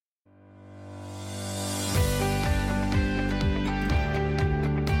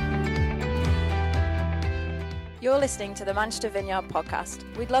You're listening to the Manchester Vineyard podcast.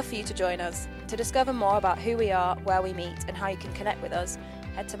 We'd love for you to join us. To discover more about who we are, where we meet, and how you can connect with us,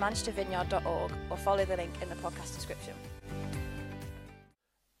 head to manchestervineyard.org or follow the link in the podcast description.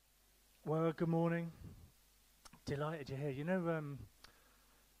 Well, good morning. Delighted you're here. You know,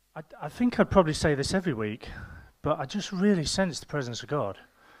 I think I'd probably say this every week, but I just really sense the presence of God.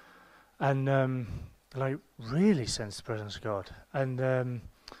 And, really sense the presence of God. And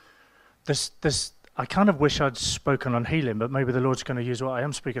I kind of wish I'd spoken on healing, but maybe the Lord's going to use what I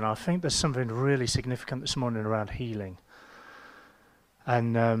am speaking on. I think there's something really significant this morning around healing.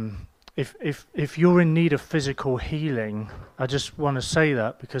 And if you're in need of physical healing, I just want to say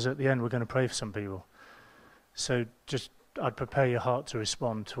that because at the end we're going to pray for some people. So I'd prepare your heart to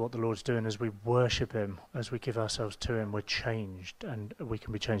respond to what the Lord's doing as we worship Him, as we give ourselves to Him. We're changed, and we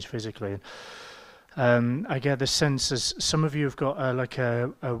can be changed physically. I get the sense as some of you have got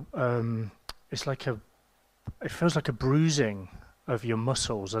it feels like a bruising of your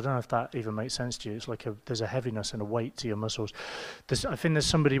muscles. I don't know if that even makes sense to you. It's like there's a heaviness and a weight to your muscles. I think there's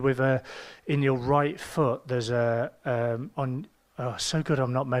somebody with in your right foot. There's so good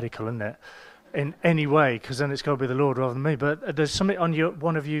I'm not medical, isn't it? In any way, because then it's got to be the Lord rather than me. But there's something on your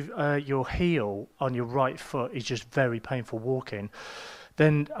heel on your right foot is just very painful walking.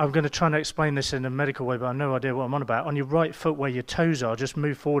 Then I'm going to try and explain this in a medical way, but I have no idea what I'm on about. On your right foot where your toes are, just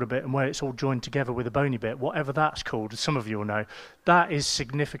move forward a bit, and where it's all joined together with a bony bit, whatever that's called, some of you will know, that is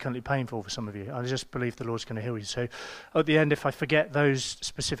significantly painful for some of you. I just believe the Lord's going to heal you. So at the end, if I forget those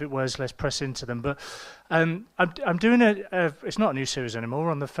specific words, let's press into them. But I'm doing it's not a new series anymore,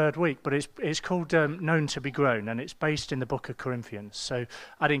 we're on the third week, but it's called Known to be Grown, and it's based in the book of Corinthians. So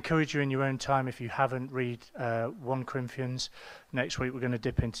I'd encourage you in your own time, if you haven't, read 1 Corinthians. Next week we're going to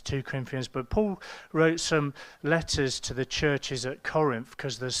dip into 2 Corinthians. But Paul wrote some letters to the churches at Corinth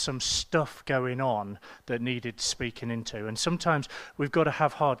because there's some stuff going on that needed speaking into. And sometimes we've got to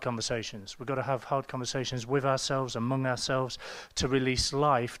have hard conversations. We've got to have hard conversations with ourselves, among ourselves, to release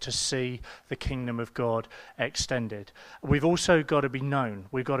life, to see the kingdom of God extended. We've also got to be known.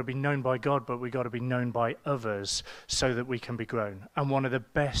 We've got to be known by God, but we've got to be known by others so that we can be grown. And one of the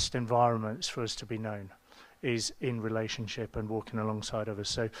best environments for us to be known is in relationship and walking alongside others.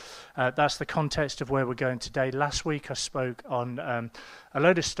 So that's the context of where we're going today. Last week I spoke on a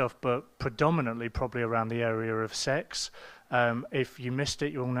load of stuff, but predominantly probably around the area of sex. If you missed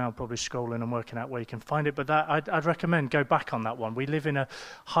it, you'll now probably scrolling and working out where you can find it. But I'd recommend go back on that one. We live in a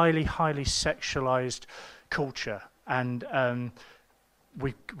highly, highly sexualized culture, and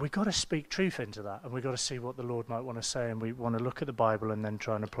we've got to speak truth into that, and we've got to see what the Lord might want to say, and we want to look at the Bible and then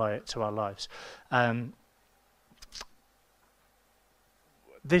try and apply it to our lives.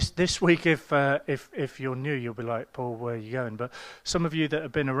 This week, if you're new, you'll be like, Paul, where are you going? But some of you that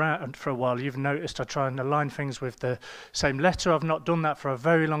have been around for a while, you've noticed I try and align things with the same letter. I've not done that for a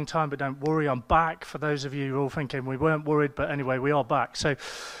very long time, but don't worry, I'm back. For those of you who are all thinking we weren't worried, but anyway, we are back. So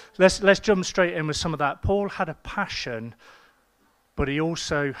let's jump straight in with some of that. Paul had a passion, but he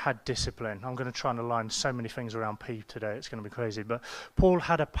also had discipline. I'm going to try and align so many things around P today, it's going to be crazy. But Paul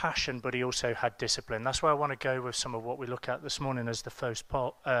had a passion, but he also had discipline. That's where I want to go with some of what we look at this morning as the first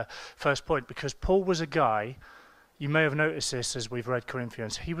point, because Paul was a guy, you may have noticed this as we've read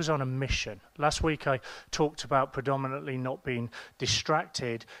Corinthians, he was on a mission. Last week I talked about predominantly not being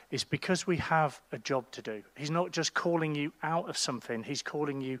distracted. It's because we have a job to do. He's not just calling you out of something, he's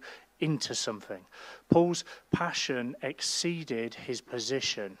calling you into something. Paul's passion exceeded his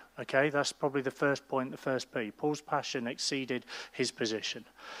position. Okay, that's probably the first point, the first P. Paul's passion exceeded his position.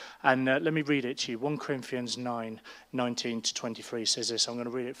 And let me read it to you. 1 Corinthians 9:19 to 23 says this. I'm going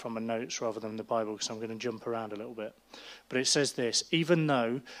to read it from my notes rather than the Bible because I'm going to jump around a little bit. But it says this: even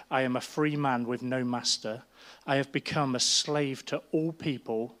though I am a free man with no master, I have become a slave to all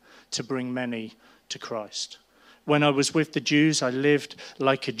people to bring many to Christ. When I was with the Jews, I lived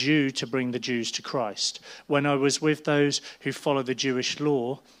like a Jew to bring the Jews to Christ. When I was with those who follow the Jewish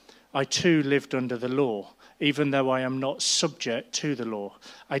law, I too lived under the law, even though I am not subject to the law.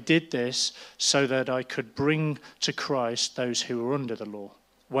 I did this so that I could bring to Christ those who are under the law.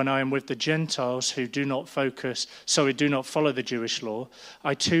 When I am with the Gentiles who do not follow the Jewish law,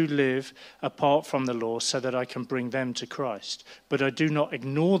 I too live apart from the law so that I can bring them to Christ. But I do not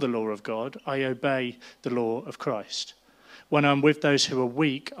ignore the law of God, I obey the law of Christ. When I'm with those who are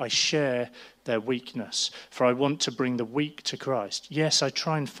weak, I share their weakness, for I want to bring the weak to Christ. Yes, I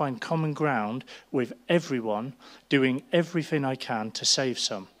try and find common ground with everyone, doing everything I can to save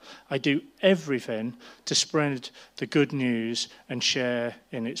some. I do everything to spread the good news and share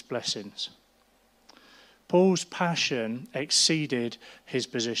in its blessings. Paul's passion exceeded his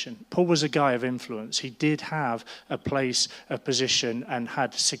position. Paul was a guy of influence. He did have a place, a position, and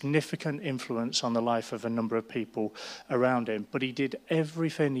had significant influence on the life of a number of people around him. But he did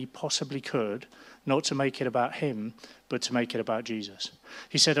everything he possibly could, not to make it about him, but to make it about Jesus.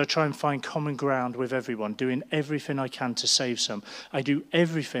 He said, I try and find common ground with everyone, doing everything I can to save some. I do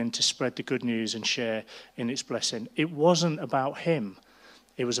everything to spread the good news and share in its blessing. It wasn't about him.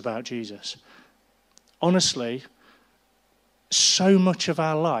 It was about Jesus. Honestly, so much of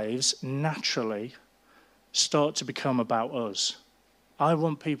our lives naturally start to become about us. I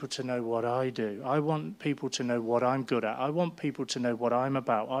want people to know what I do. I want people to know what I'm good at. I want people to know what I'm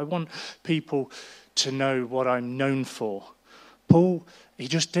about. I want people to know what I'm known for. Paul, he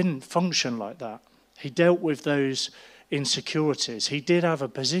just didn't function like that. He dealt with those insecurities. He did have a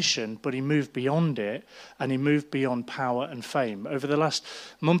position, but he moved beyond it, and he moved beyond power and fame. Over the last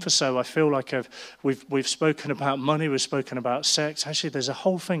month or so, I feel like we've spoken about money, we've spoken about sex. Actually, there's a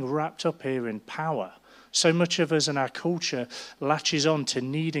whole thing wrapped up here in power. So much of us in our culture latches on to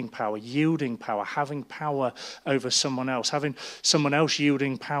needing power, yielding power, having power over someone else, having someone else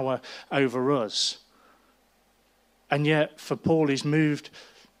yielding power over us. And yet, for Paul, he's moved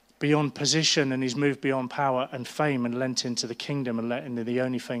beyond position, and he's moved beyond power and fame and lent into the kingdom and letting the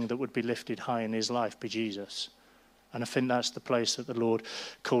only thing that would be lifted high in his life be Jesus. And I think that's the place that the Lord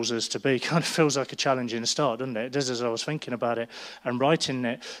calls us to be. Kind of feels like a challenging start, doesn't it? It does, as I was thinking about it and writing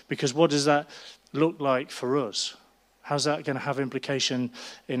it, because what does that look like for us? How's that going to have implication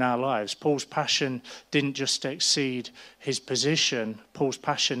in our lives? Paul's passion didn't just exceed his position. Paul's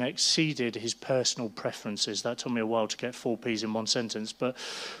passion exceeded his personal preferences. That took me a while to get 4 P's in one sentence. But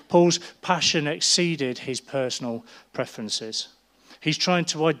Paul's passion exceeded his personal preferences. He's trying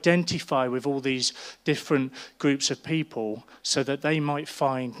to identify with all these different groups of people so that they might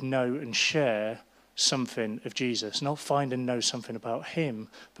find, know, and share something of Jesus. Not find and know something about him,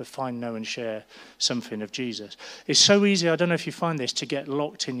 but find, know, and share something of Jesus. It's so easy, I don't know if you find this, to get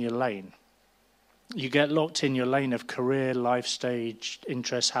locked in your lane. You get locked in your lane of career, life stage,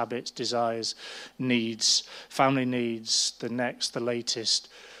 interests, habits, desires, needs, family needs, the next, the latest,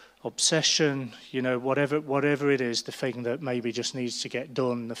 obsession, whatever it is, the thing that maybe just needs to get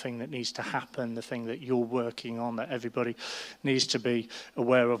done, the thing that needs to happen, the thing that you're working on that everybody needs to be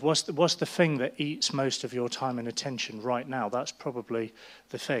aware of. What's the thing that eats most of your time and attention right now? That's probably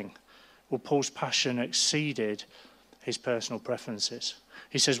the thing. Well, Paul's passion exceeded his personal preferences.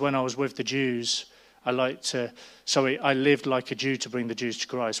 He says, when I was with the Jews, I lived like a Jew to bring the Jews to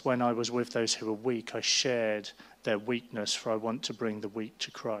Christ. When I was with those who were weak, I shared their weakness, for I want to bring the weak to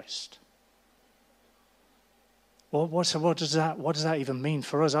Christ. Well, what does that even mean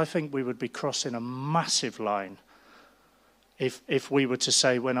for us? I think we would be crossing a massive line if we were to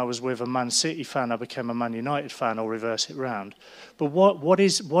say, when I was with a Man City fan, I became a Man United fan, or reverse it round. But what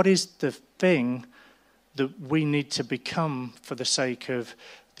is the thing that we need to become for the sake of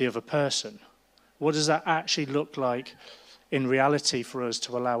the other person? What does that actually look like in reality for us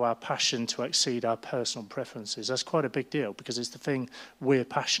to allow our passion to exceed our personal preferences? That's quite a big deal, because it's the thing we're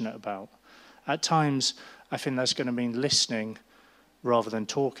passionate about. At times, I think that's going to mean listening rather than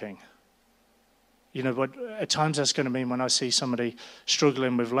talking. But at times that's going to mean when I see somebody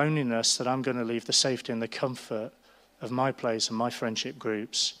struggling with loneliness, that I'm going to leave the safety and the comfort of my place and my friendship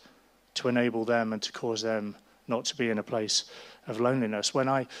groups to enable them and to cause them not to be in a place of loneliness.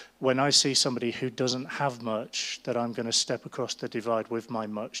 When I see somebody who doesn't have much, that I'm going to step across the divide with my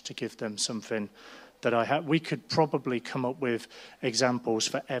much to give them something that I have. We could probably come up with examples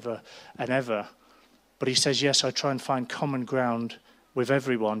forever and ever. But he says, yes, I try and find common ground with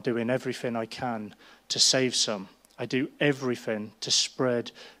everyone, doing everything I can to save some. I do everything to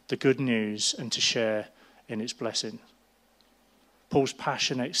spread the good news and to share in its blessing. Paul's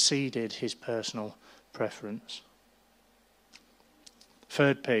passion exceeded his personal preference.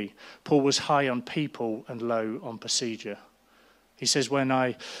 Third P, Paul was high on people and low on procedure. He says, when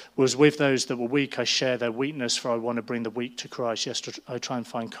I was with those that were weak, I share their weakness, for I want to bring the weak to Christ. Yes, I try and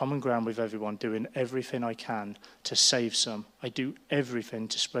find common ground with everyone, doing everything I can to save some. I do everything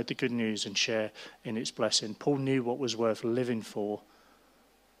to spread the good news and share in its blessing. Paul knew what was worth living for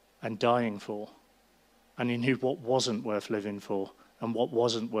and dying for. And he knew what wasn't worth living for and what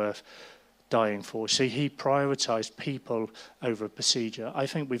wasn't worth dying for. See, he prioritized people over procedure. I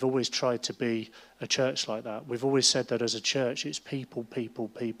think we've always tried to be a church like that. We've always said that as a church, it's people, people,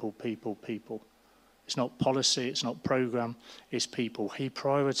 people, people, people. It's not policy, it's not program, it's people. He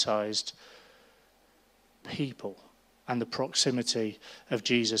prioritized people and the proximity of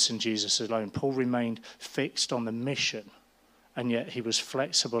Jesus and Jesus alone. Paul remained fixed on the mission, and yet he was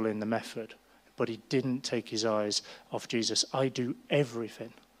flexible in the method. but he didn't take his eyes off Jesus. I do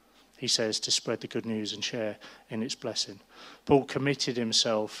everything, he says, to spread the good news and share in its blessing. Paul committed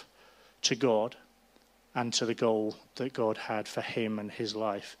himself to God and to the goal that God had for him and his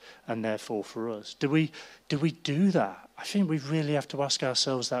life, and therefore for us. Do we do that? I think we really have to ask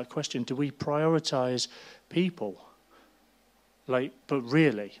ourselves that question. Do we prioritize people? But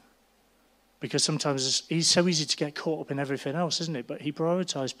really? Because sometimes it's so easy to get caught up in everything else, isn't it? But he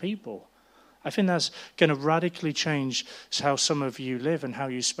prioritized people. I think that's going to radically change how some of you live and how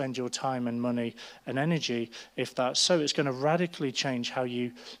you spend your time and money and energy. If that's so, it's going to radically change how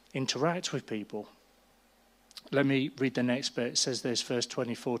you interact with people. Let me read the next bit. It says this, verse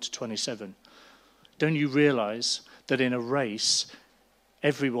 24 to 27. Don't you realize that in a race,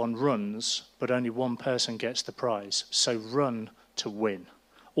 everyone runs, but only one person gets the prize? So run to win.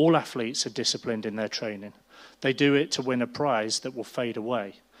 All athletes are disciplined in their training. They do it to win a prize that will fade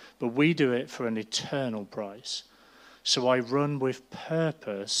away, but we do it for an eternal prize. So I run with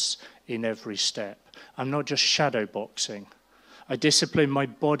purpose in every step. I'm not just shadow boxing. I discipline my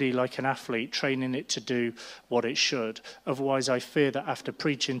body like an athlete, training it to do what it should. Otherwise, I fear that after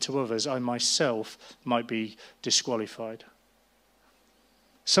preaching to others, I myself might be disqualified.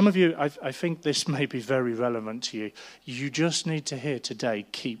 Some of you, I think this may be very relevant to you. You just need to hear today,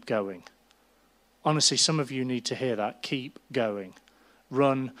 keep going. Honestly, some of you need to hear that, keep going.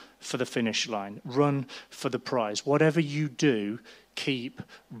 Run for the finish line. Run for the prize. Whatever you do, keep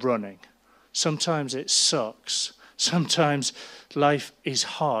running. Sometimes it sucks. Sometimes life is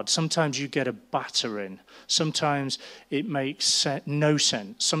hard. Sometimes you get a battering. Sometimes it makes no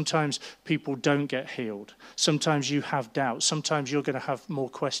sense. Sometimes people don't get healed. Sometimes you have doubts. Sometimes you're going to have more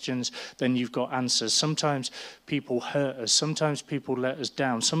questions than you've got answers. Sometimes people hurt us. Sometimes people let us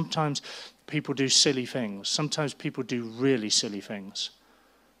down. Sometimes people do silly things. Sometimes people do really silly things.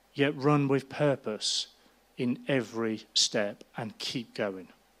 Yet run with purpose in every step and keep going.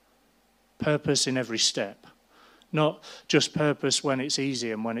 Purpose in every step. Not just purpose when it's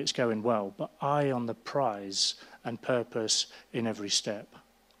easy and when it's going well, but eye on the prize and purpose in every step.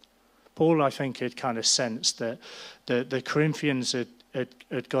 Paul, I think, had kind of sensed that the Corinthians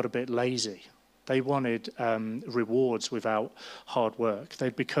had got a bit lazy. They wanted rewards without hard work.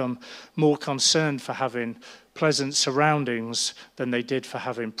 They'd become more concerned for having pleasant surroundings than they did for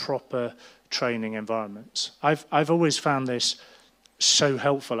having proper training environments. I've always found this so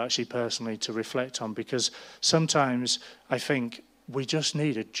helpful, actually, personally, to reflect on, because sometimes I think we just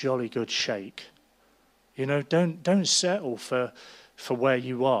need a jolly good shake. You know, don't settle for where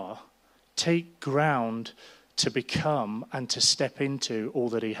you are. Take ground to become and to step into all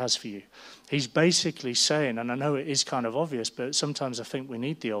that he has for you. He's basically saying, and I know it is kind of obvious, but sometimes I think we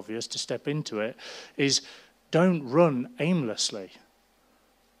need the obvious to step into it, is don't run aimlessly.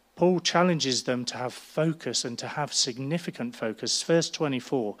 Paul challenges them to have focus and to have significant focus. Verse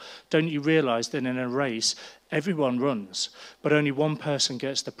 24, don't you realize that in a race, everyone runs, but only one person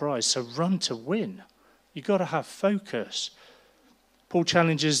gets the prize? So run to win. You've got to have focus. Paul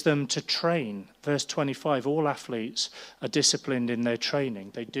challenges them to train. Verse 25, all athletes are disciplined in their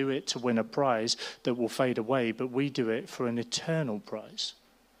training. They do it to win a prize that will fade away, but we do it for an eternal prize.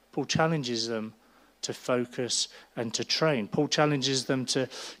 Paul challenges them to focus and to train. Paul challenges them to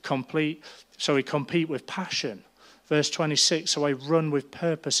compete with passion. Verse 26, so I run with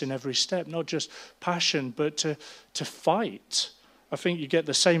purpose in every step, not just passion, but to fight. I think you get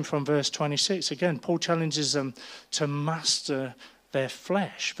the same from verse 26. Again, Paul challenges them to master their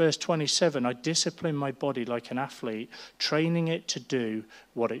flesh. Verse 27, I discipline my body like an athlete, training it to do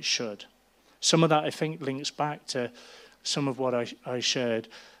what it should. Some of that, I think, links back to some of what I shared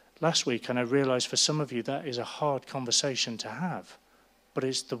last week, and I realize for some of you that is a hard conversation to have, but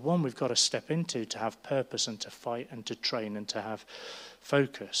it's the one we've got to step into to have purpose and to fight and to train and to have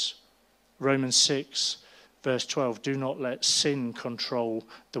focus. Romans 6, verse 12, do not let sin control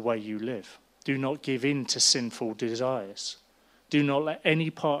the way you live. Do not give in to sinful desires. Do not let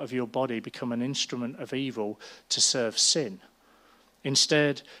any part of your body become an instrument of evil to serve sin.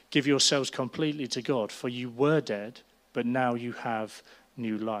 Instead, give yourselves completely to God, for you were dead, but now you have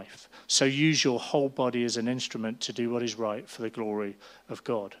new life. So use your whole body as an instrument to do what is right for the glory of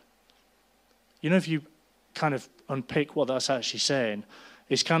God. You know, if you kind of unpick what that's actually saying,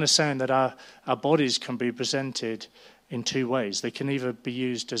 it's kind of saying that our bodies can be presented in two ways. They can either be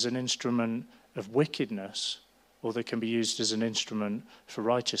used as an instrument of wickedness, or they can be used as an instrument for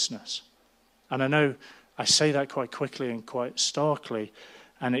righteousness. And I know I say that quite quickly and quite starkly,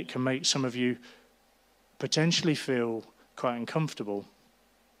 and it can make some of you potentially feel quite uncomfortable.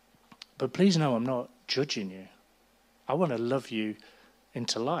 But please know I'm not judging you. I want to love you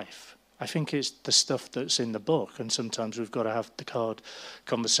into life. I think it's the stuff that's in the book, and sometimes we've got to have the hard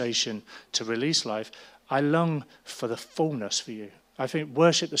conversation to release life. I long for the fullness for you. I think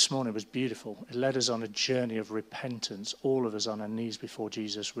worship this morning was beautiful. It led us on a journey of repentance, all of us on our knees before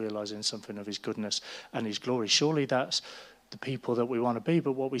Jesus, realizing something of his goodness and his glory. Surely that's the people that we want to be.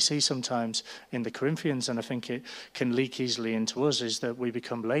 But what we see sometimes in the Corinthians, and I think it can leak easily into us, is that we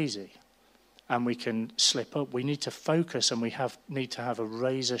become lazy and we can slip up. We need to focus, and we need to have a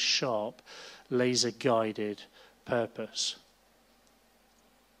razor-sharp, laser-guided purpose.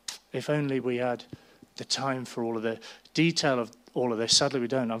 If only we had the time for all of the detail of all of this. Sadly, we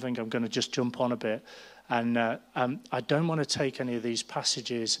don't. I think I'm going to just jump on a bit. And I don't want to take any of these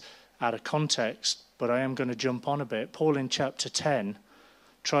passages out of context, but I am going to jump on a bit. Paul in chapter 10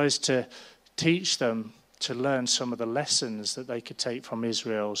 tries to teach them to learn some of the lessons that they could take from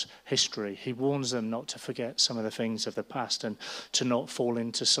Israel's history. He warns them not to forget some of the things of the past and to not fall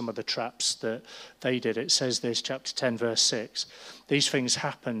into some of the traps that they did. It says this, chapter 10, verse 6, "These things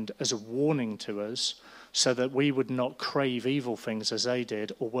happened as a warning to us, so that we would not crave evil things as they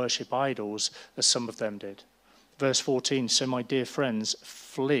did, or worship idols as some of them did." Verse 14, "So my dear friends,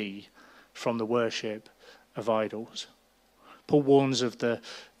 flee from the worship of idols." Paul warns of the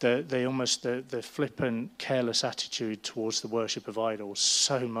flippant, careless attitude towards the worship of idols.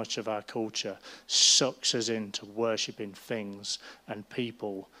 So much of our culture sucks us into worshipping things and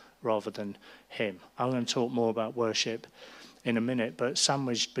people rather than him. I'm going to talk more about worship in a minute, but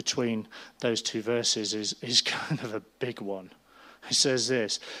sandwiched between those two verses is kind of a big one. It says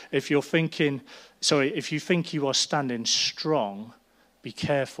this: if you think you are standing strong, be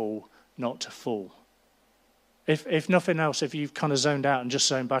careful not to fall. If nothing else, if you've kind of zoned out and just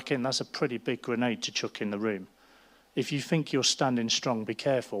zoned back in, that's a pretty big grenade to chuck in the room. If you think you're standing strong, be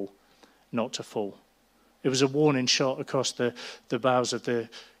careful not to fall. It was a warning shot across the bows of the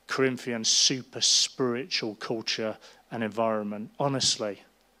Corinthian super spiritual culture and environment. Honestly,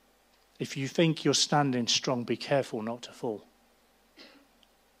 if you think you're standing strong, be careful not to fall.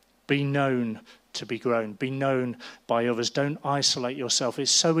 Be known to be grown. Be known by others. Don't isolate yourself.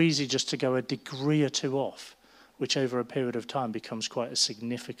 It's so easy just to go a degree or two off, which over a period of time becomes quite a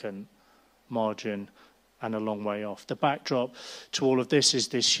significant margin and a long way off. The backdrop to all of this is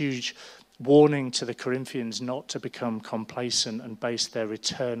this huge warning to the Corinthians not to become complacent and base their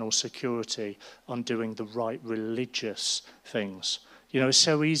eternal security on doing the right religious things. You know, it's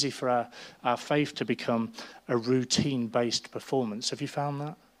so easy for our faith to become a routine-based performance. Have you found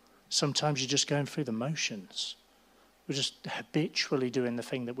that? Sometimes you're just going through the motions. We're just habitually doing the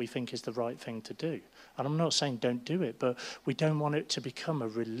thing that we think is the right thing to do. And I'm not saying don't do it, but we don't want it to become a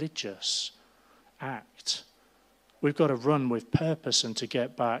religious act. We've got to run with purpose and to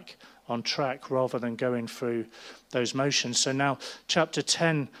get back on track rather than going through those motions. So now chapter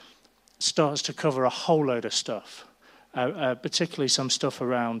 10 starts to cover a whole load of stuff, particularly some stuff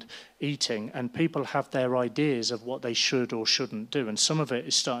around eating, and people have their ideas of what they should or shouldn't do, and some of it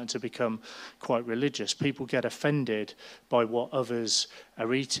is starting to become quite religious. People get offended by what others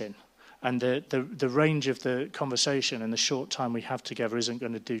are eating, and the range of the conversation and the short time we have together isn't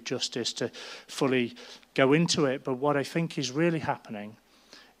going to do justice to fully go into it. But what I think is really happening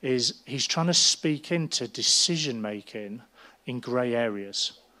is he's trying to speak into decision making in grey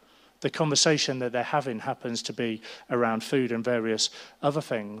areas. The conversation that they're having happens to be around food and various other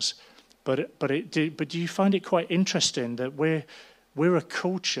things, but do you find it quite interesting that we're a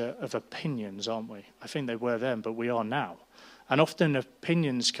culture of opinions, aren't we? I think they were then, but we are now. And often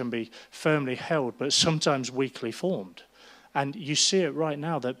opinions can be firmly held, but sometimes weakly formed. And you see it right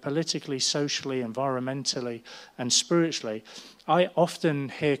now that politically, socially, environmentally, and spiritually, I often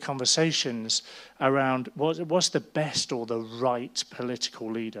hear conversations around what's the best or the right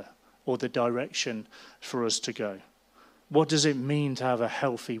political leader or the direction for us to go. What does it mean to have a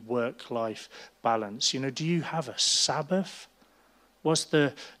healthy work-life balance? You know, do you have a Sabbath? What's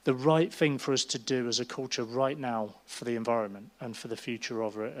the right thing for us to do as a culture right now for the environment and for the future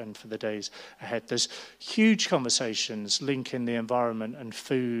of it and for the days ahead? There's huge conversations linking the environment and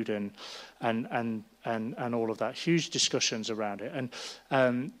food and all of that, huge discussions around it.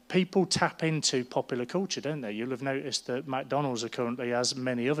 And people tap into popular culture, don't they? You'll have noticed that McDonald's are currently, as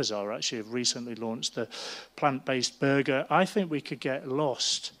many others are actually, have recently launched the plant-based burger. I think we could get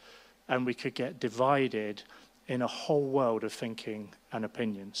lost and we could get divided in a whole world of thinking and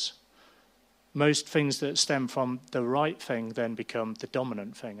opinions. Most things that stem from the right thing then become the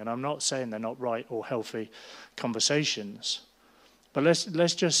dominant thing. And I'm not saying they're not right or healthy conversations, but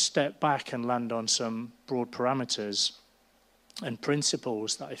let's just step back and land on some broad parameters and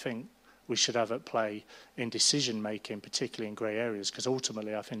principles that I think we should have at play in decision making, particularly in grey areas, because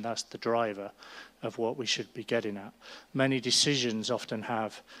ultimately I think that's the driver of what we should be getting at. Many decisions often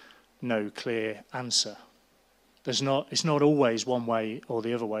have no clear answer. It's not always one way or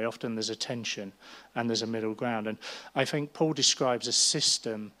the other way. Often there's a tension and there's a middle ground. And I think Paul describes a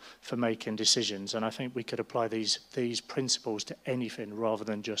system for making decisions, and I think we could apply these principles to anything rather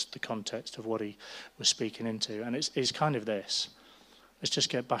than just the context of what he was speaking into. And it's kind of this. Let's just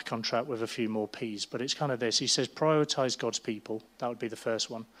get back on track with a few more P's, but it's kind of this. He says prioritize God's people. That would be the first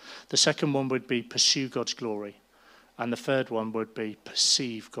one. The second one would be pursue God's glory. And the third one would be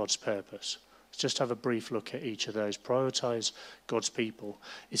perceive God's purpose. Let's just have a brief look at each of those. Prioritize God's people.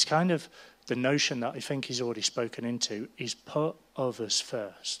 It's kind of the notion that I think he's already spoken into is put others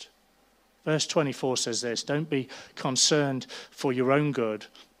first. Verse 24 says this, don't be concerned for your own good,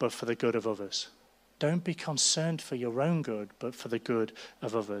 but for the good of others. Don't be concerned for your own good, but for the good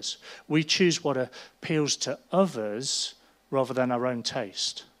of others. We choose what appeals to others rather than our own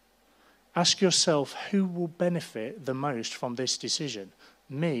taste. Ask yourself, who will benefit the most from this decision?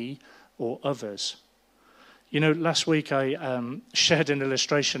 Me or others? You know, last week I shared an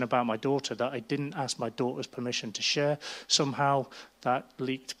illustration about my daughter that I didn't ask my daughter's permission to share. Somehow that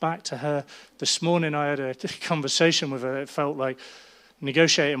leaked back to her. This morning I had a conversation with her. It felt like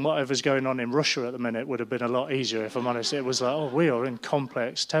negotiating whatever's going on in Russia at the minute would have been a lot easier, if I'm honest. It was like, oh, we are in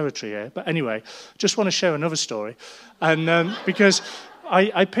complex territory here. But anyway, just want to share another story. And because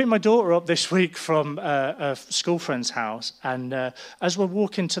I picked my daughter up this week from a school friend's house, and as we're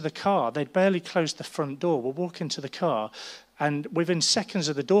walking to the car, they'd barely closed the front door. We're walking to the car, and within seconds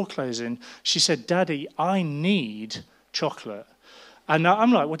of the door closing, she said, Daddy, I need chocolate. And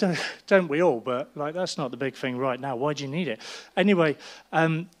I'm like, well, don't we all? But like, that's not the big thing right now. Why do you need it? Anyway,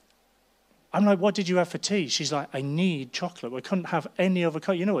 I'm like, what did you have for tea? She's like, I need chocolate. We couldn't have any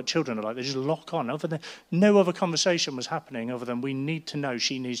other. You know what children are like? They just lock on. No other conversation was happening other than we need to know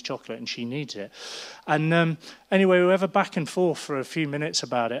she needs chocolate and she needs it. And anyway, we were back and forth for a few minutes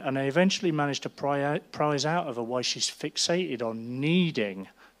about it, and I eventually managed to prize out of her why she's fixated on needing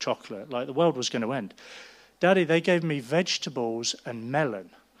chocolate, like the world was going to end. Daddy, they gave me vegetables and melon.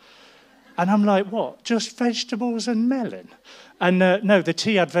 And I'm like, what? Just vegetables and melon? And no, the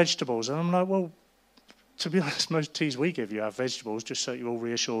tea had vegetables. And I'm like, well, to be honest, most teas we give you have vegetables, just so you're all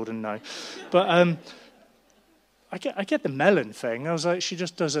reassured and know. But I get the melon thing. I was like, she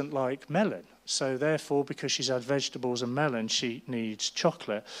just doesn't like melon. So therefore, because she's had vegetables and melon, she needs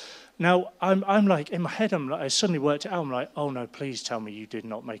chocolate. Now, I'm like, in my head, I suddenly worked it out. I'm like, oh, no, please tell me you did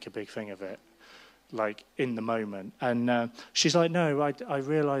not make a big thing of it, like in the moment. And she's like, no, I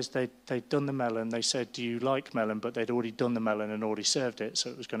realised they'd done the melon. They said, do you like melon? But they'd already done the melon and already served it, so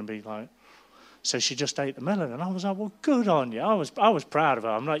it was going to be like, so she just ate the melon. And I was like, well, good on you. I was proud of her.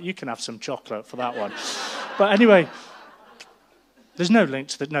 I'm like, you can have some chocolate for that one. But anyway, there's no link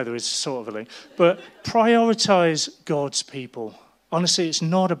to that. No, there is sort of a link. But prioritise God's people. Honestly, it's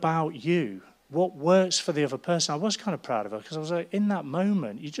not about you. What works for the other person. I was kind of proud of her because I was like, in that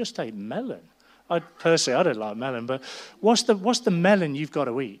moment, you just ate melon. I don't like melon, but what's the melon you've got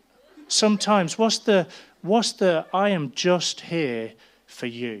to eat? Sometimes, what's the I am just here for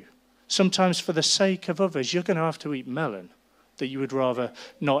you. Sometimes for the sake of others, you're going to have to eat melon that you would rather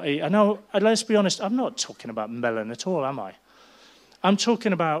not eat. I know, let's be honest, I'm not talking about melon at all, am I? I'm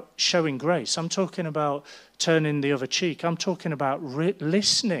talking about showing grace. I'm talking about turning the other cheek. I'm talking about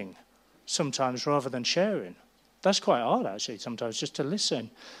listening sometimes rather than sharing. That's quite hard, actually, sometimes, just to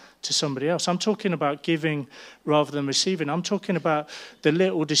listen to somebody else. I'm talking about giving rather than receiving. I'm talking about the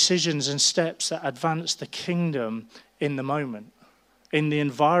little decisions and steps that advance the kingdom in the moment, in the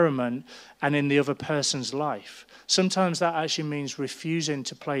environment, and in the other person's life. Sometimes that actually means refusing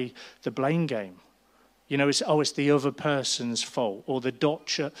to play the blame game. You know, it's the other person's fault, or the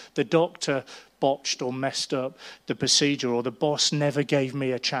doctor botched or messed up the procedure, or the boss never gave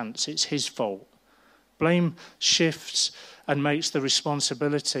me a chance. It's his fault. Blame shifts and makes the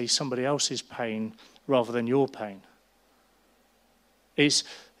responsibility somebody else's pain rather than your pain. It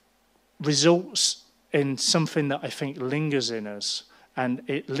results in something that I think lingers in us, and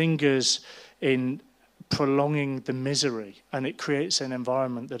it lingers in prolonging the misery, and it creates an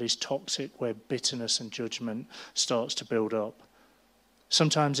environment that is toxic where bitterness and judgment starts to build up.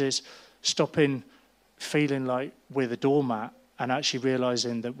 Sometimes it's stopping feeling like we're the doormat and actually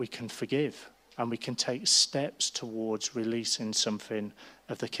realizing that we can forgive and we can take steps towards releasing something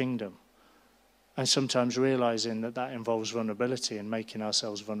of the kingdom. And sometimes realizing that that involves vulnerability and making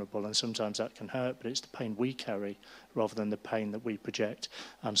ourselves vulnerable, and sometimes that can hurt, but it's the pain we carry rather than the pain that we project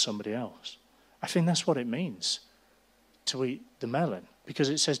on somebody else. I think that's what it means to eat the melon. because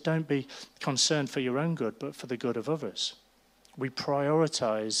it says don't be concerned for your own good, but for the good of others. We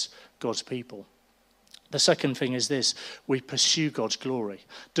prioritize God's people. The second thing is this: we pursue God's glory.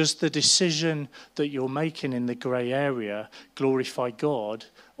 Does the decision that you're making in the grey area glorify God,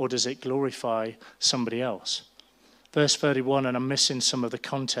 or does it glorify somebody else? Verse 31, and I'm missing some of the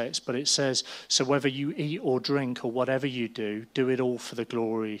context, but it says, so whether you eat or drink or whatever you do, do it all for the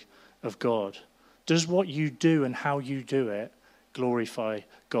glory of God. Does what you do and how you do it glorify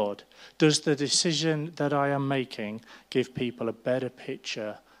God? Does the decision that I am making give people a better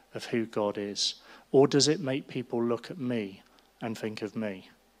picture of who God is? Or does it make people look at me and think of me?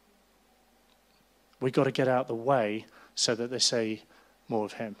 We've got to get out of the way so that they say more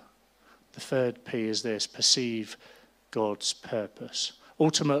of him. The third P is this: perceive God's purpose.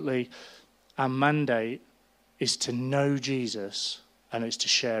 Ultimately, our mandate is to know Jesus, and it's to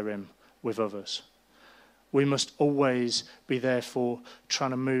share him with others. We must always be therefore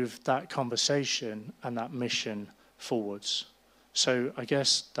trying to move that conversation and that mission forwards. So I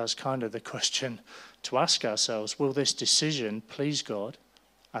guess that's kind of the question to ask ourselves. Will this decision please God,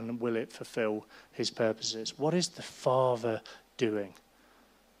 and will it fulfill his purposes? What is the Father doing?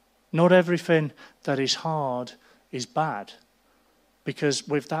 Not everything that is hard is bad, because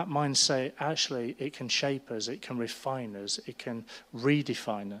with that mindset, actually, it can shape us, it can refine us, it can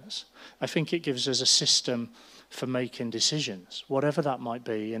redefine us. I think it gives us a system for making decisions, whatever that might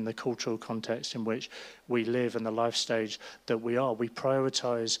be in the cultural context in which we live and the life stage that we are. We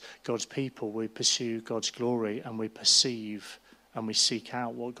prioritize God's people, we pursue God's glory, and we perceive and we seek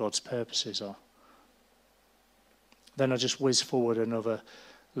out what God's purposes are. Then I just whiz forward another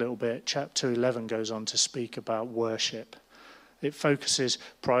little bit. Chapter 11 goes on to speak about worship. It focuses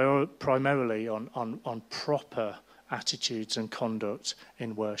primarily on proper attitudes and conduct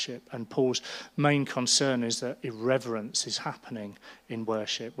in worship. And Paul's main concern is that irreverence is happening in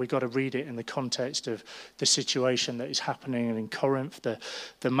worship. We've got to read it in the context of the situation that is happening in Corinth.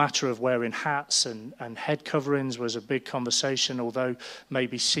 The matter of wearing hats and head coverings was a big conversation, although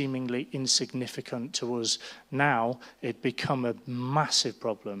maybe seemingly insignificant to us now. It'd become a massive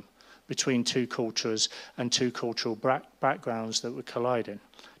problem between two cultures and two cultural backgrounds that were colliding.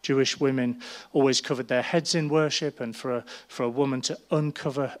 Jewish women always covered their heads in worship, and for a woman to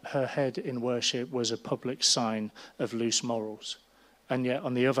uncover her head in worship was a public sign of loose morals. And yet,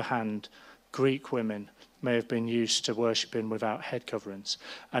 on the other hand, Greek women may have been used to worshipping without head coverings.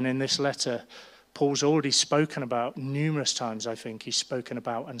 And in this letter, Paul's already spoken about numerous times, I think, he's spoken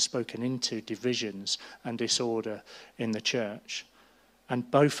about and spoken into divisions and disorder in the church. And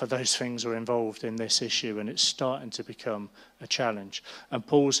both of those things are involved in this issue, and it's starting to become a challenge. And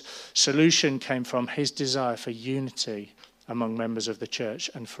Paul's solution came from his desire for unity among members of the church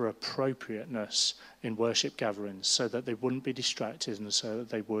and for appropriateness in worship gatherings, so that they wouldn't be distracted and so that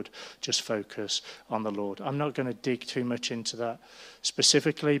they would just focus on the Lord. I'm not going to dig too much into that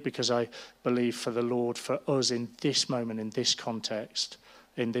specifically, because I believe for the Lord, for us in this moment, in this context,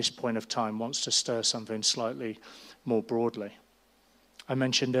 in this point of time, wants to stir something slightly more broadly. I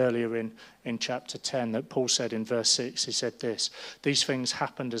mentioned earlier in chapter 10 that Paul said in verse 6, he said this: these things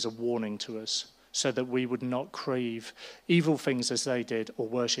happened as a warning to us, so that we would not crave evil things as they did, or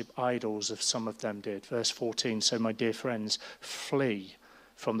worship idols as some of them did. Verse 14, so my dear friends, flee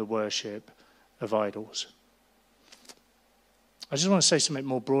from the worship of idols. I just want to say something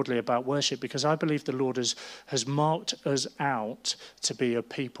more broadly about worship, because I believe the Lord has marked us out to be a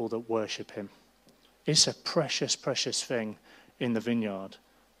people that worship him. It's a precious, precious thing in the vineyard.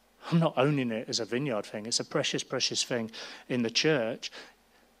 I'm not owning it as a vineyard thing. It's a precious, precious thing in the church.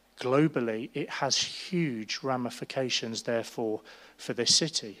 Globally, it has huge ramifications, therefore, for this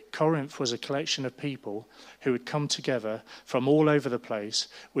city. Corinth was a collection of people who had come together from all over the place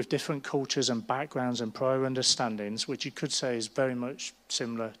with different cultures and backgrounds and prior understandings, which you could say is very much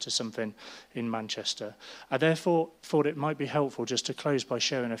similar to something in Manchester. I therefore thought it might be helpful just to close by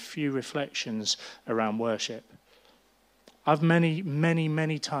sharing a few reflections around worship. I've many, many,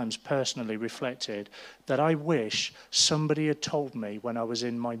 many times personally reflected that I wish somebody had told me when I was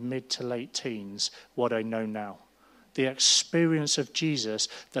in my mid to late teens what I know now. The experience of Jesus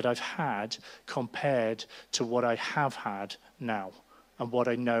that I've had compared to what I have had now, and what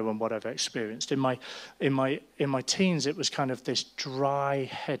I know and what I've experienced. In my teens, it was kind of this dry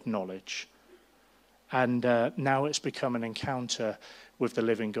head knowledge. And now it's become an encounter with the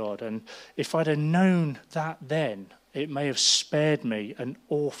living God. And if I'd have known that then, it may have spared me an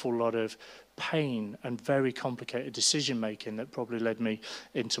awful lot of pain and very complicated decision-making that probably led me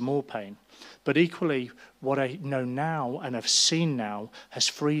into more pain. But equally, what I know now and have seen now has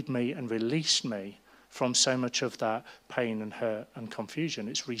freed me and released me from so much of that pain and hurt and confusion.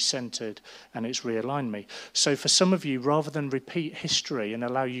 It's recentered and it's realigned me. So for some of you, rather than repeat history and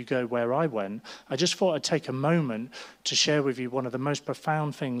allow you go where I went, I just thought I'd take a moment to share with you one of the most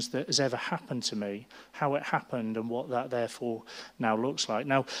profound things that has ever happened to me, how it happened and what that therefore now looks like.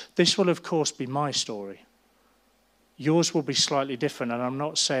 Now, this will of course be my story. Yours will be slightly different, and I'm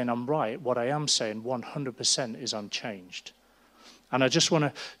not saying I'm right. What I am saying 100% is I'm changed. And I just want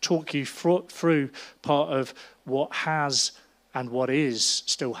to talk you through part of what has and what is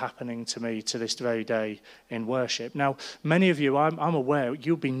still happening to me to this very day in worship. Now, many of you, I'm aware,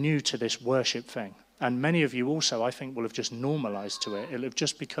 you'll be new to this worship thing. And many of you also, I think, will have just normalized to it. It'll have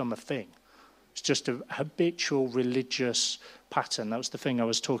just become a thing. It's just a habitual religious pattern. That was the thing I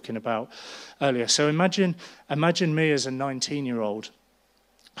was talking about earlier. So imagine me as a 19-year-old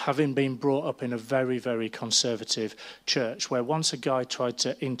having been brought up in a very, very conservative church where once a guy tried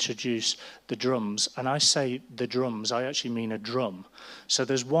to introduce the drums, and I say the drums, I actually mean a drum. So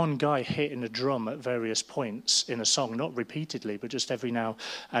there's one guy hitting a drum at various points in a song, not repeatedly, but just every now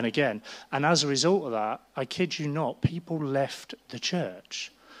and again. And as a result of that, I kid you not, people left the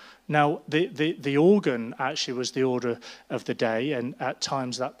church. Now, the organ actually was the order of the day, and at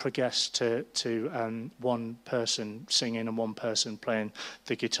times that progressed to one person singing and one person playing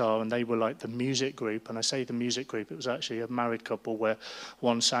the guitar, and they were like the music group. And I say the music group, it was actually a married couple where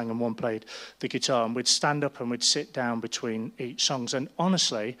one sang and one played the guitar, and we'd stand up and we'd sit down between each songs. And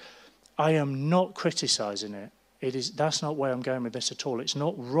honestly, I am not criticizing it. That's not where I'm going with this at all. It's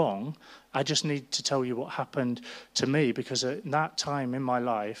not wrong. I just need to tell you what happened to me, because at that time in my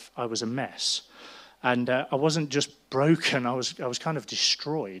life, I was a mess. And I wasn't just broken, I was kind of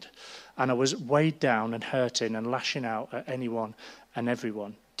destroyed. And I was weighed down and hurting and lashing out at anyone and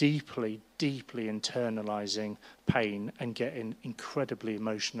everyone, deeply, deeply internalizing pain and getting incredibly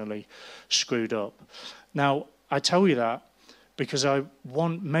emotionally screwed up. Now, I tell you that because I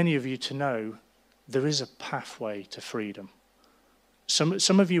want many of you to know there is a pathway to freedom.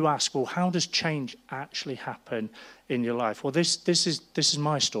 Some of you ask, well, how does change actually happen in your life? Well, this is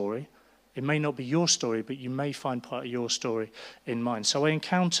my story. It may not be your story, but you may find part of your story in mine. So I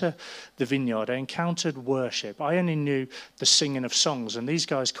encounter the vineyard. I encountered worship. I only knew the singing of songs, and these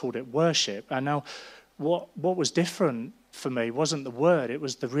guys called it worship. And now what was different for me wasn't the word. It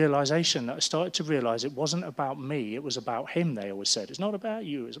was the realization that I started to realize it wasn't about me. It was about him, they always said. It's not about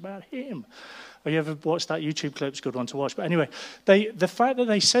you. It's about him. Have you ever watched that YouTube clip? It's a good one to watch. But anyway, the fact that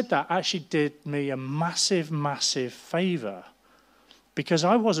they said that actually did me a massive, massive favor, because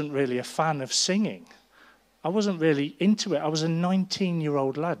I wasn't really a fan of singing. I wasn't really into it. I was a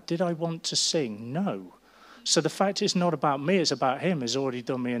 19-year-old lad. Did I want to sing? No. So the fact it's not about me, it's about him, has already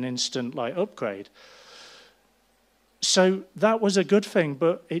done me an instant upgrade. So that was a good thing,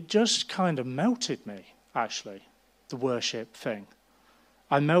 but it just kind of melted me, actually, the worship thing.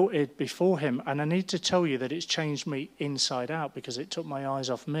 I melted before him, and I need to tell you that it's changed me inside out, because it took my eyes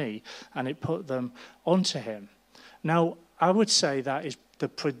off me and it put them onto him. Now, I would say that is the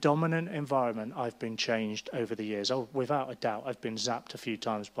predominant environment I've been changed over the years. Oh, without a doubt, I've been zapped a few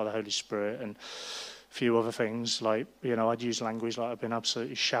times by the Holy Spirit and a few other things, like, I'd use language like I've been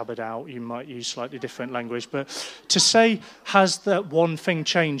absolutely shabbered out. You might use slightly different language. But to say, has that one thing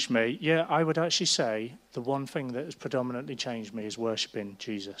changed me? Yeah, I would actually say the one thing that has predominantly changed me is worshipping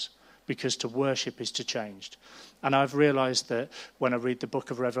Jesus, because to worship is to change. And I've realized that when I read the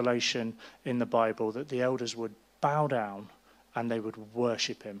book of Revelation in the Bible, that the elders would bow down and they would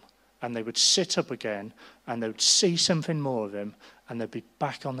worship him. And they would sit up again and they would see something more of him, and they'd be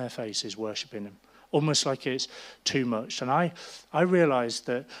back on their faces worshiping him. Almost like it's too much. And I realized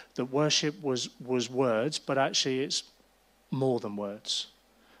that worship was words, but actually it's more than words.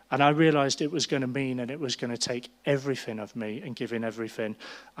 And I realized it was going to mean, and it was going to take everything of me and give in everything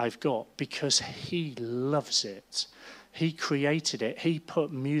I've got, because he loves it. He created it. He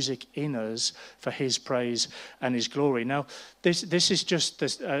put music in us for his praise and his glory. Now, this is just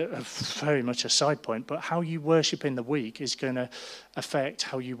very much a side point, but how you worship in the week is going to affect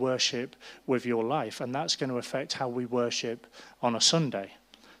how you worship with your life, and that's going to affect how we worship on a Sunday.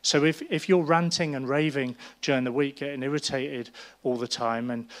 So if you're ranting and raving during the week, getting irritated all the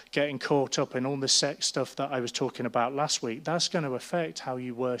time and getting caught up in all the sex stuff that I was talking about last week, that's going to affect how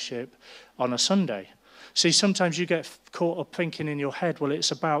you worship on a Sunday. See, sometimes you get caught up thinking in your head, well,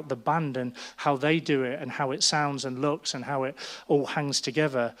 it's about the band and how they do it and how it sounds and looks and how it all hangs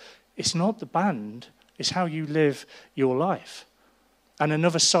together. It's not the band, it's how you live your life. And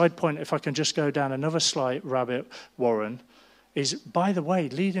another side point, if I can just go down another slight rabbit warren, is, by the way,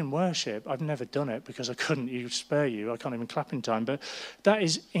 leading worship. I've never done it because I couldn't spare you. I can't even clap in time. But that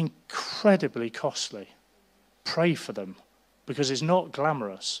is incredibly costly. Pray for them because it's not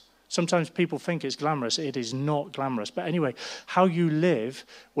glamorous. Sometimes people think it's glamorous. It is not glamorous. But anyway, how you live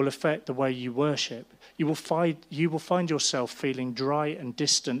will affect the way you worship. You will find yourself feeling dry and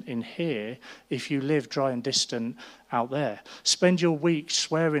distant in here if you live dry and distant out there. Spend your week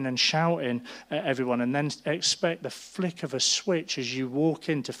swearing and shouting at everyone and then expect the flick of a switch as you walk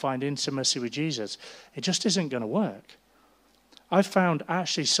in to find intimacy with Jesus. It just isn't going to work. I've found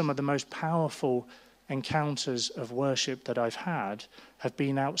actually some of the most powerful encounters of worship that I've had have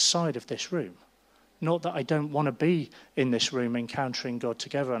been outside of this room. Not that I don't want to be in this room encountering God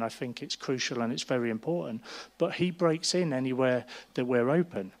together, and I think it's crucial and it's very important, but he breaks in anywhere that we're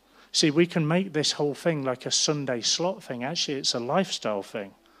open. See, we can make this whole thing like a Sunday slot thing. Actually, it's a lifestyle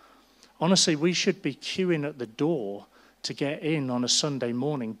thing. Honestly, we should be queuing at the door to get in on a Sunday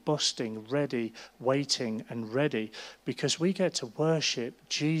morning, busting, ready, waiting and ready, because we get to worship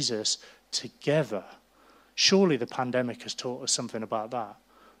Jesus together. Surely the pandemic has taught us something about that.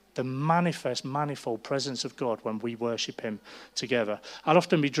 The manifest, manifold presence of God when we worship him together. I'll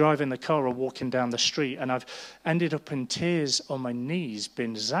often be driving the car or walking down the street, and I've ended up in tears on my knees,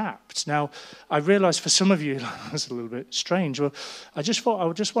 been zapped. Now, I realise for some of you, that's a little bit strange. Well, I just thought I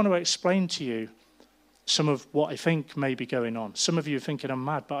would just want to explain to you some of what I think may be going on. Some of you are thinking I'm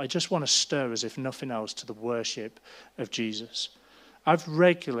mad, but I just want to stir, as if nothing else, to the worship of Jesus. I've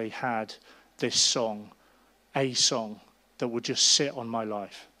regularly had this song, a song, that would just sit on my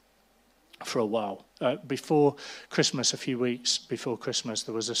life for a while. Before Christmas, a few weeks before Christmas,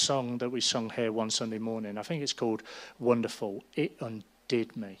 there was a song that we sung here one Sunday morning. I think it's called Wonderful. It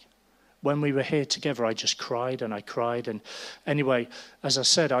undid me. When we were here together, I just cried and I cried. And anyway, as I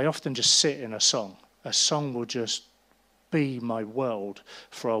said, I often just sit in a song. A song will just be my world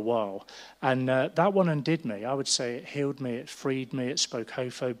for a while. And that one undid me. I would say it healed me, it freed me, it spoke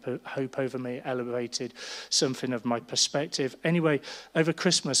hope over me, it elevated something of my perspective. Anyway, over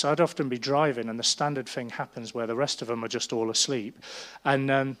Christmas, I'd often be driving, and the standard thing happens where the rest of them are just all asleep.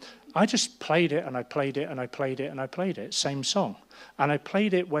 And I just played it, and I played it, and I played it, and I played it, same song. And I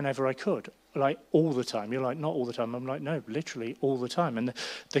played it whenever I could. Like all the time. You're like, not all the time. I'm like, no, literally all the time. And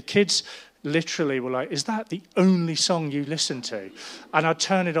the kids literally were like, is that the only song you listen to? And I'd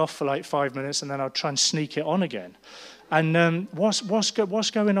turn it off for like 5 minutes, and then I'd try and sneak it on again. And what's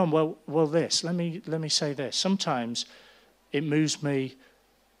going on? Well, this. Let me say this. Sometimes it moves me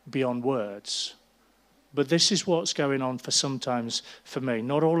beyond words. But this is what's going on sometimes for me.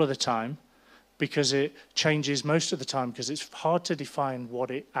 Not all of the time, because it changes most of the time, because it's hard to define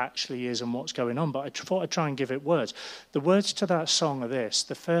what it actually is and what's going on. But I thought I'd try and give it words. The words to that song are this.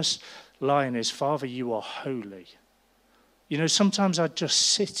 The first line is, Father, you are holy. You know, sometimes I just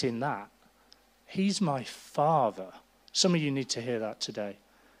sit in that. He's my Father. Some of you need to hear that today.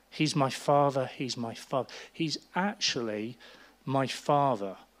 He's my Father. He's my Father. He's actually my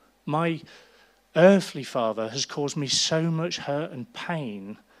Father. My earthly father has caused me so much hurt and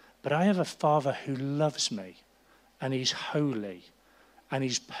pain, but I have a Father who loves me, and he's holy, and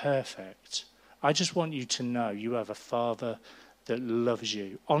he's perfect. I just want you to know you have a Father that loves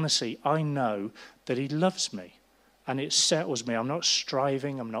you. Honestly, I know that he loves me, and it settles me. I'm not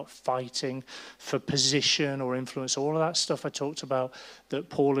striving, I'm not fighting for position or influence. All of that stuff I talked about that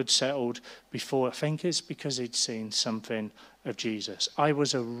Paul had settled before, I think it's because he'd seen something of Jesus. I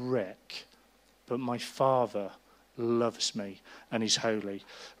was a wreck, but my Father loves me, and he's holy.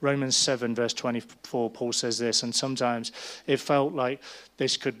 Romans 7 verse 24, Paul says this, and sometimes it felt like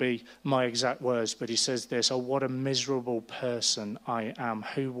this could be my exact words, but he says this, oh, what a miserable person I am.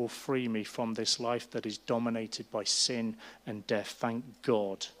 Who will free me from this life that is dominated by sin and death? Thank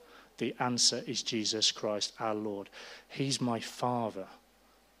God. The answer is Jesus Christ, our Lord. He's my Father.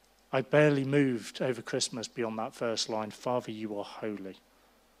 I barely moved over Christmas beyond that first line, Father, you are holy.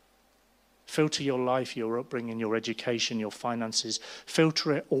 Filter your life, your upbringing, your education, your finances.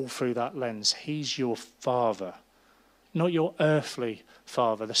 Filter it all through that lens. He's your Father, not your earthly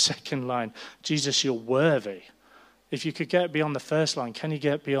father. The second line, Jesus, you're worthy. If you could get beyond the first line, can you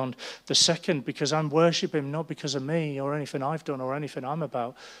get beyond the second? Because I'm worshiping him not because of me or anything I've done or anything I'm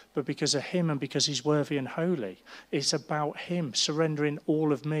about, but because of him and because he's worthy and holy. It's about him, surrendering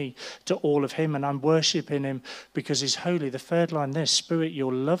all of me to all of him, and I'm worshiping him because he's holy. The third line, this, Spirit,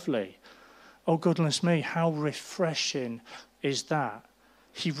 you're lovely. Oh, goodness me, how refreshing is that?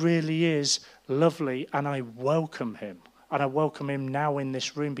 He really is lovely, and I welcome him. And I welcome him now in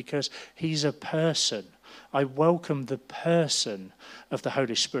this room because he's a person. I welcome the person of the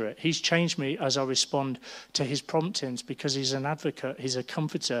Holy Spirit. He's changed me as I respond to his promptings because he's an advocate, he's a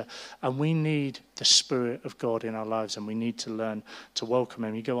comforter, and we need the Spirit of God in our lives, and we need to learn to welcome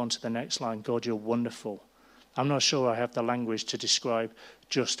him. You go on to the next line, God, you're wonderful. I'm not sure I have the language to describe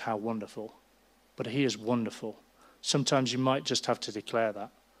just how wonderful, but he is wonderful. Sometimes you might just have to declare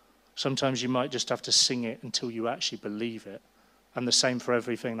that. Sometimes you might just have to sing it until you actually believe it. And the same for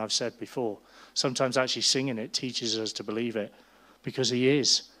everything I've said before. Sometimes actually singing it teaches us to believe it because he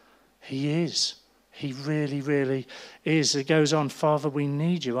is. He is. He really, really is. It goes on, Father, we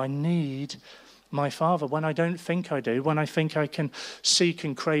need you. I need my Father when I don't think I do, when I think I can seek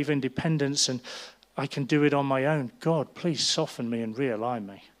and crave independence and I can do it on my own. God, please soften me and realign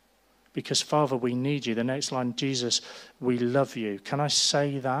me. Because, Father, we need you. The next line, Jesus, we love you. Can I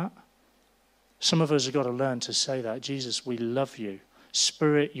say that? Some of us have got to learn to say that. Jesus, we love you.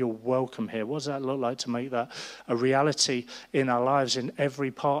 Spirit, you're welcome here. What does that look like to make that a reality in our lives, in every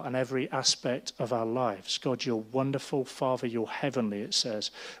part and every aspect of our lives? God, you're wonderful. Father, you're heavenly, it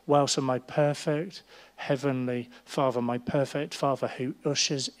says. Well, so my perfect heavenly Father, my perfect Father who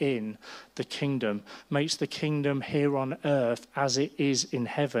ushers in the kingdom, makes the kingdom here on earth as it is in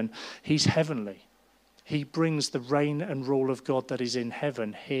heaven. He's heavenly. He brings the reign and rule of God that is in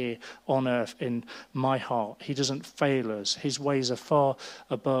heaven here on earth in my heart. He doesn't fail us. His ways are far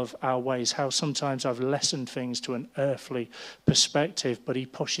above our ways. How sometimes I've lessened things to an earthly perspective, but he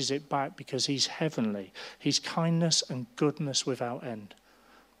pushes it back because he's heavenly. He's kindness and goodness without end.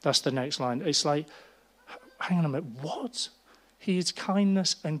 That's the next line. It's like, hang on a minute, what? He is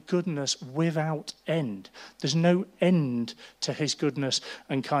kindness and goodness without end. There's no end to his goodness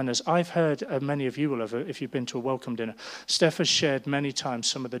and kindness. I've heard, many of you will have, if you've been to a welcome dinner, Steph has shared many times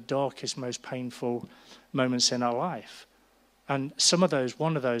some of the darkest, most painful moments in our life. And some of those,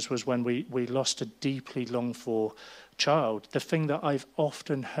 one of those was when we lost a deeply longed for child. The thing that I've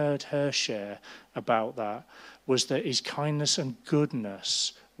often heard her share about that was that his kindness and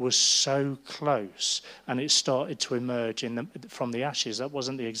goodness was so close, and it started to emerge from the ashes. That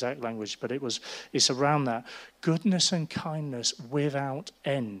wasn't the exact language, but it's around that. Goodness and kindness without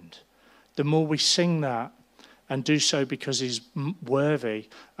end. The more we sing that and do so because he's worthy,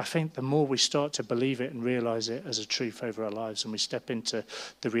 I think the more we start to believe it and realize it as a truth over our lives, and we step into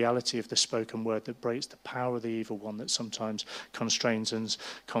the reality of the spoken word that breaks the power of the evil one that sometimes constrains and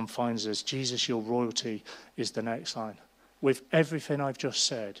confines us. Jesus, your royalty is the next line. With everything I've just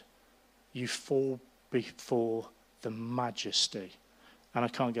said, you fall before the majesty. And I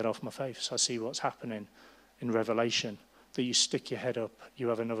can't get off my face. I see what's happening in Revelation, that you stick your head up, you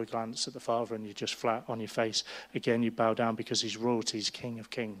have another glance at the Father, and you're just flat on your face. Again, you bow down because he's royalty, he's King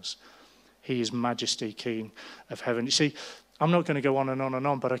of Kings. He is majesty, King of heaven. You see, I'm not going to go on and on and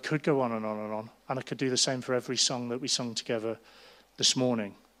on, but I could go on and on and on. And I could do the same for every song that we sung together this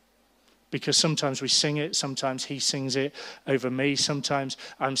morning. Because sometimes we sing it, sometimes he sings it over me, sometimes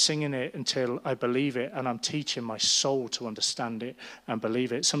I'm singing it until I believe it, and I'm teaching my soul to understand it and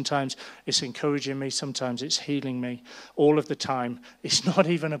believe it. Sometimes it's encouraging me, sometimes it's healing me. All of the time, it's not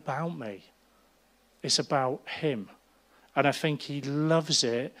even about me. It's about him. And I think he loves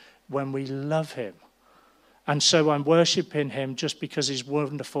it when we love him. And so I'm worshipping him just because he's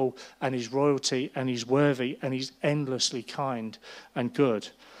wonderful and he's royalty and he's worthy and he's endlessly kind and good.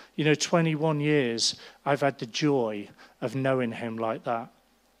 21 years, I've had the joy of knowing him like that.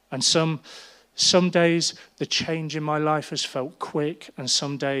 And some days, the change in my life has felt quick, and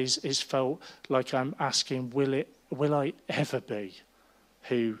some days it's felt like I'm asking, will I ever be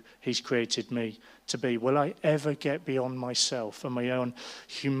who he's created me to be? Will I ever get beyond myself and my own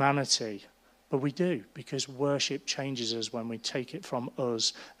humanity? But we do, because worship changes us when we take it from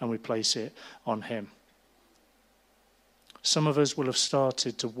us and we place it on him. Some of us will have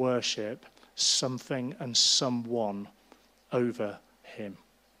started to worship something and someone over him.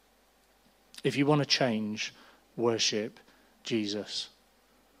 If you want to change, worship Jesus.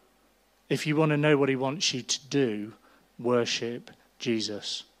 If you want to know what he wants you to do, worship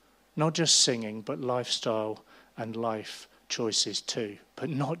Jesus. Not just singing, but lifestyle and life choices too. But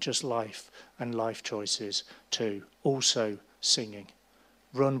not just life and life choices too. Also singing.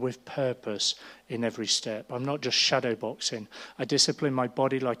 Run with purpose in every step. I'm not just shadow boxing. I discipline my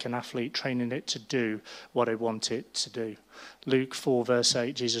body like an athlete, training it to do what I want it to do. Luke 4 verse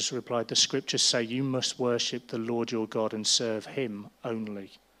 8, Jesus replied, the scriptures say you must worship the Lord your God and serve him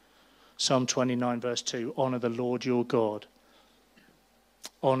only. Psalm 29 verse 2, honor the Lord your God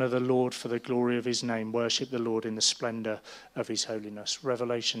Honour the Lord for the glory of his name. Worship the Lord in the splendour of his holiness.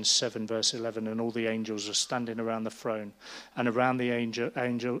 Revelation 7 verse 11, and all the angels are standing around the throne and around the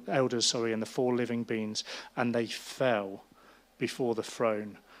elders, and the four living beings, and they fell before the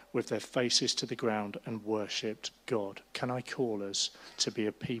throne with their faces to the ground and worshipped God. Can I call us to be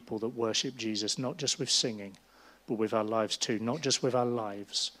a people that worship Jesus, not just with singing, but with our lives too, not just with our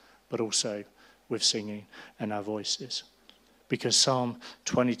lives, but also with singing and our voices? Because Psalm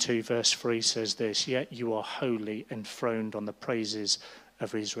 22 verse 3 says this, yet you are holy, enthroned on the praises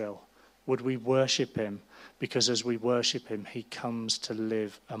of Israel. Would we worship him? Because as we worship him, he comes to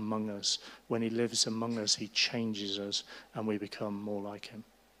live among us. When he lives among us, he changes us and we become more like him.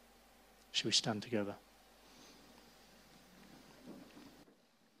 Shall we stand together?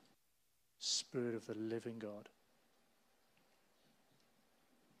 Spirit of the living God,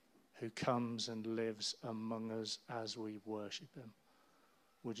 who comes and lives among us as we worship him,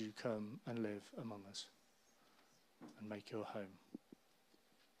 would you come and live among us and make your home?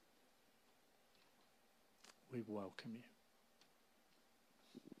 We welcome you.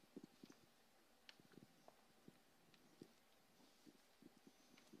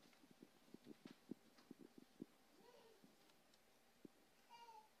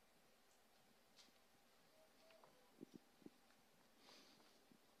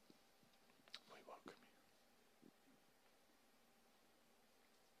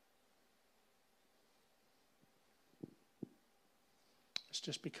 Let's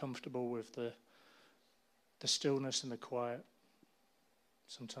just be comfortable with the stillness and the quiet.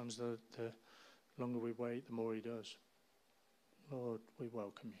 Sometimes the longer we wait, the more he does. Lord, we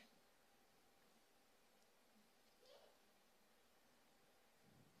welcome you.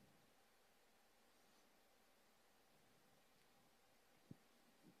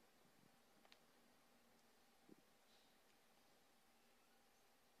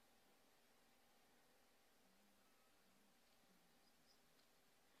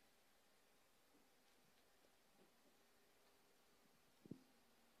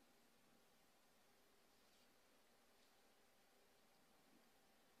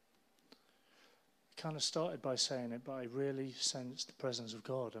 Kind of started by saying it, but I really sensed the presence of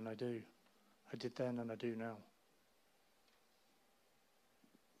God, and I do. I did then and I do now.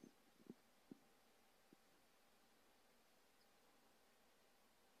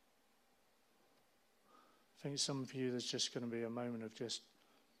 I think some of you, there's just going to be a moment of just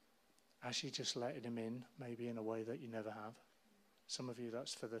actually just letting him in, maybe in a way that you never have. Some of you,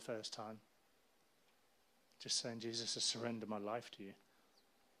 that's for the first time. Just saying, Jesus, I surrender my life to you.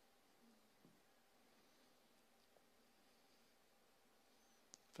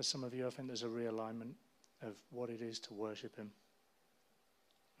 For some of you, I think there's a realignment of what it is to worship him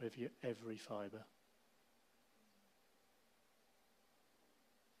with your every fibre.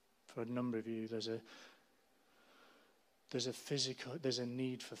 For a number of you, there's a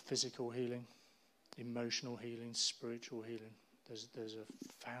need for physical healing, emotional healing, spiritual healing. There's a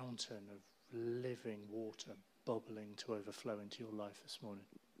fountain of living water bubbling to overflow into your life this morning.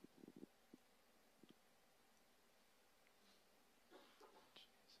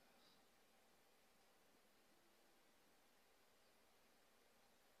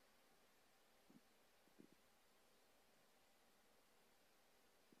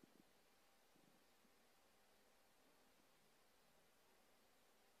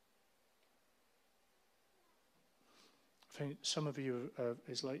 I think some of you,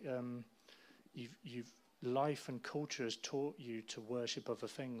 it's like you've life and culture has taught you to worship other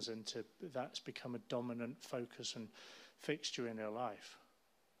things, and that's become a dominant focus and fixture in your life.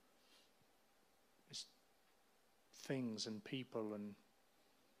 It's things and people and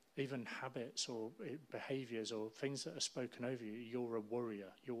even habits or behaviours or things that are spoken over you. You're a worrier.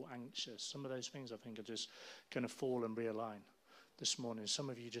 You're anxious. Some of those things I think are just going to fall and realign this morning. Some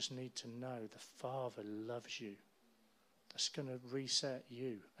of you just need to know the Father loves you. That's going to reset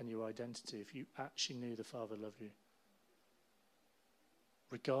you and your identity if you actually knew the Father loved you.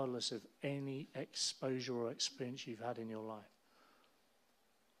 Regardless of any exposure or experience you've had in your life.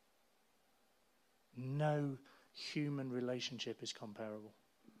 No human relationship is comparable.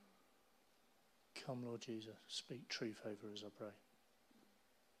 Come, Lord Jesus, speak truth over us, I pray.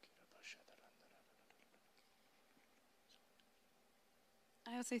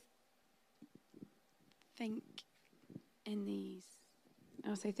 I also think in these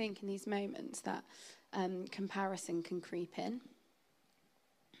moments that comparison can creep in,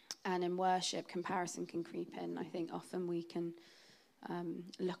 and in worship comparison can creep in. I think often we can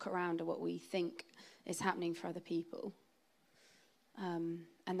look around at what we think is happening for other people,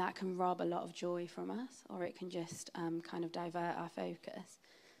 And that can rob a lot of joy from us, or it can just kind of divert our focus.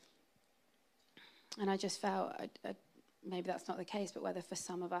 And I just felt, maybe that's not the case, but whether for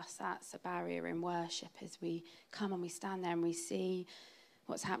some of us that's a barrier in worship, as we come and we stand there and we see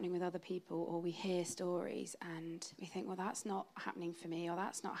what's happening with other people, or we hear stories and we think, well, that's not happening for me, or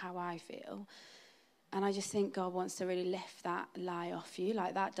that's not how I feel. And I just think God wants to really lift that lie off you,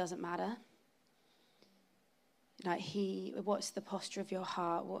 like that doesn't matter. Like what's the posture of your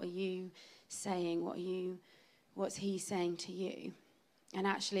heart? What are you saying? What's he saying to you? And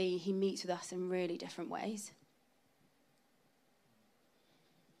actually, he meets with us in really different ways.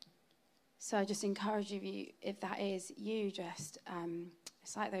 So I just encourage you, if that is you, just,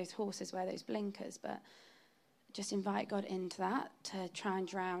 it's like those horses wear those blinkers, but just invite God into that to try and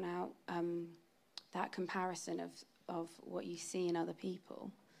drown out that comparison of what you see in other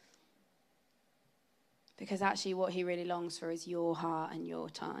people. Because actually what he really longs for is your heart and your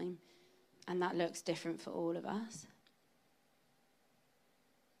time. And that looks different for all of us.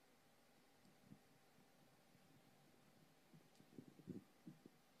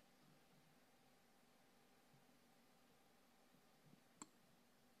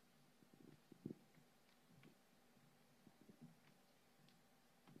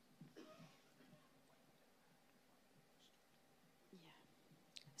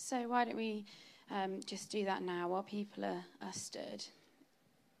 So why don't we just do that now while people are stood.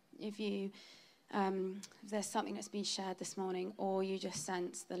 If there's something that's been shared this morning, or you just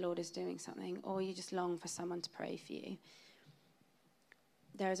sense the Lord is doing something, or you just long for someone to pray for you,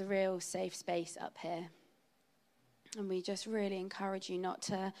 there is a real safe space up here. And we just really encourage you not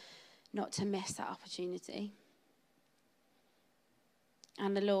to miss that opportunity.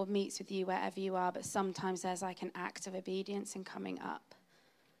 And the Lord meets with you wherever you are, but sometimes there's like an act of obedience in coming up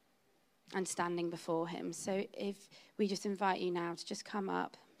and standing before him. So if we just invite you now to just come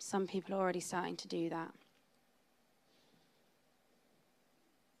up. Some people are already starting to do that.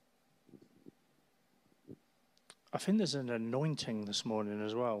 I think there's an anointing this morning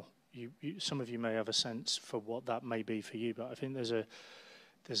as well. Some of you may have a sense for what that may be for you, but I think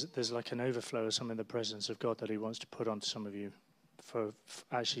there's like an overflow of some in the presence of God that he wants to put onto some of you for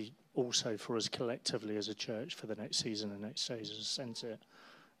actually also for us collectively as a church for the next season and next stage. I sense it.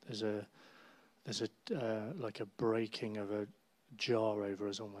 There's a like a breaking of a jar over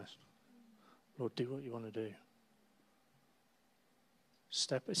us almost. Lord, do what you want to do.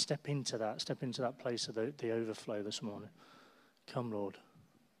 Step into that place of the overflow this morning. Come, Lord.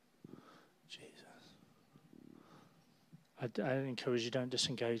 Jesus. I encourage you, don't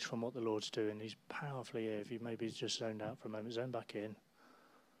disengage from what the Lord's doing. He's powerfully here. If you maybe just zoned out for a moment, zone back in.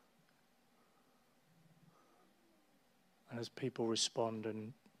 And as people respond,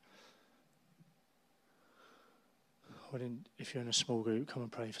 and if you're in a small group, come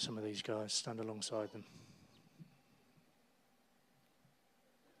and pray for some of these guys. Stand alongside them.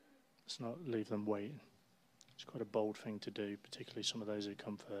 Let's not leave them waiting. It's quite a bold thing to do, particularly some of those who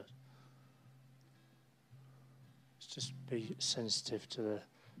come first. Let's just be sensitive to the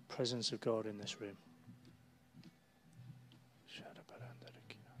presence of God in this room.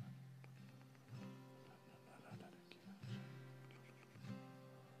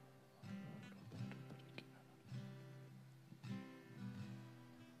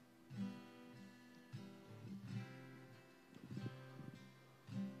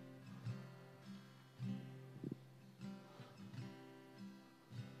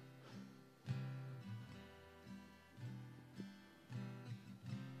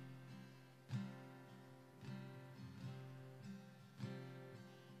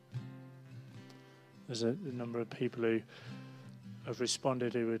 There's a number of people who have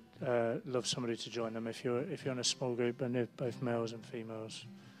responded who would love somebody to join them. If you're in a small group and both males and females,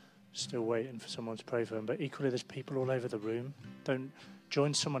 still waiting for someone to pray for them. But equally, there's people all over the room. Don't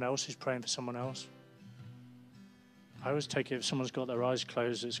join someone else who's praying for someone else. I always take it if someone's got their eyes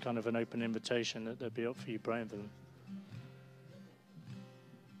closed, it's kind of an open invitation that they'll be up for you praying for them.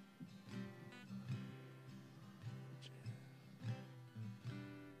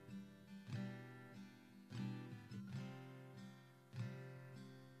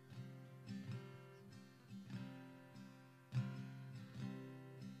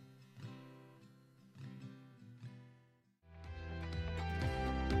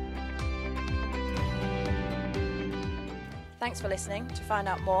 Thanks for listening. To find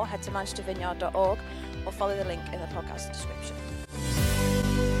out more, head to manchestervineyard.org or follow the link in the podcast description.